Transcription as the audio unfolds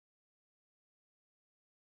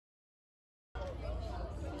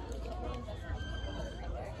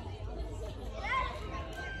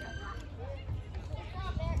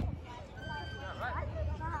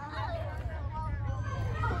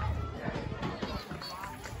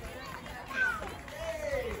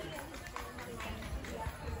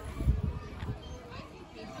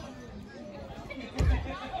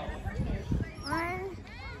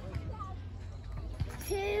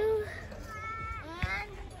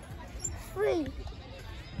free.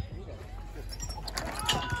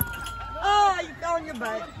 Oh, you fell on your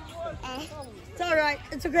butt. It's all right.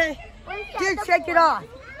 It's okay. Dude, shake it off.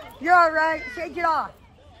 You're all right. Shake it off.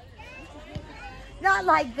 Not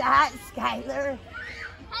like that, Skyler.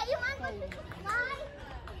 Hey, you want to fly?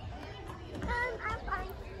 I'm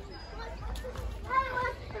fine.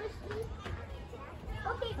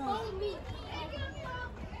 Okay, follow me.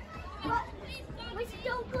 But we're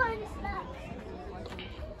still going stuff.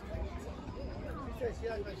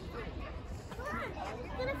 Come on,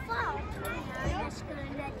 it's gonna fall.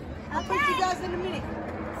 I'll put you guys in a minute.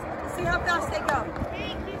 See how fast they go.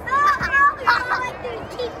 Oh, I like the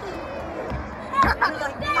tiki.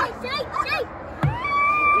 Shake.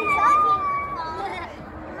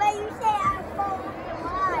 But you say I fall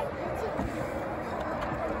high.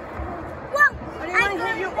 Whoa! I didn't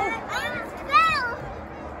hit you. I fell.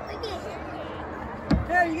 Look at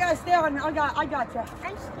There, you guys stay on. I got you.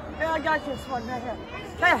 I'm Here, I got this one right here.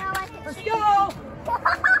 scared. Hey, let's go.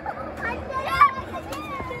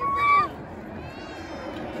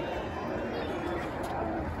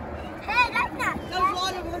 Hey, that's not That was a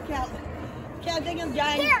lot of workout. Can't think of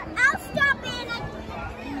dying. Here, I'll stop in.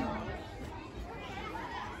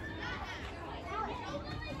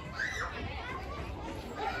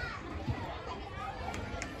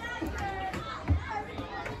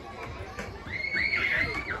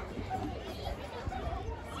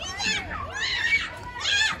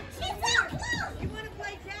 You want to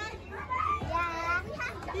play tag? Yeah.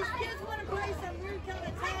 These kids want to play some weird kind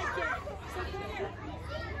of tag game. So come here.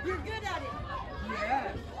 You're good at it.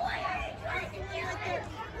 Yeah. Right there.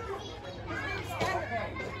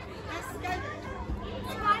 That's Skyler.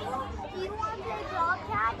 Do you want to play dog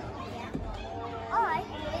tag? All right.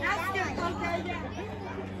 That's good. Okay,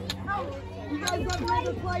 yeah. Oh, You guys have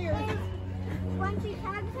other players. once you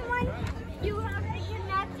tag someone, you have to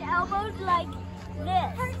connect elbows like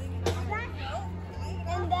this.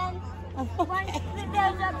 And then once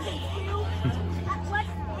there's a two,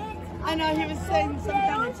 I know he was saying some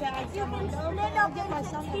kind of tag. you can split up into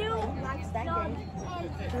two dogs and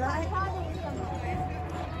Right?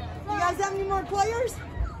 You so guys have any more players?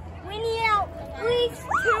 we need at least 2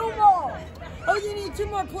 more. Oh, you need 2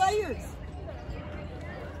 more players.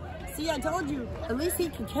 See, I told you. At least he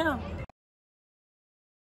can count.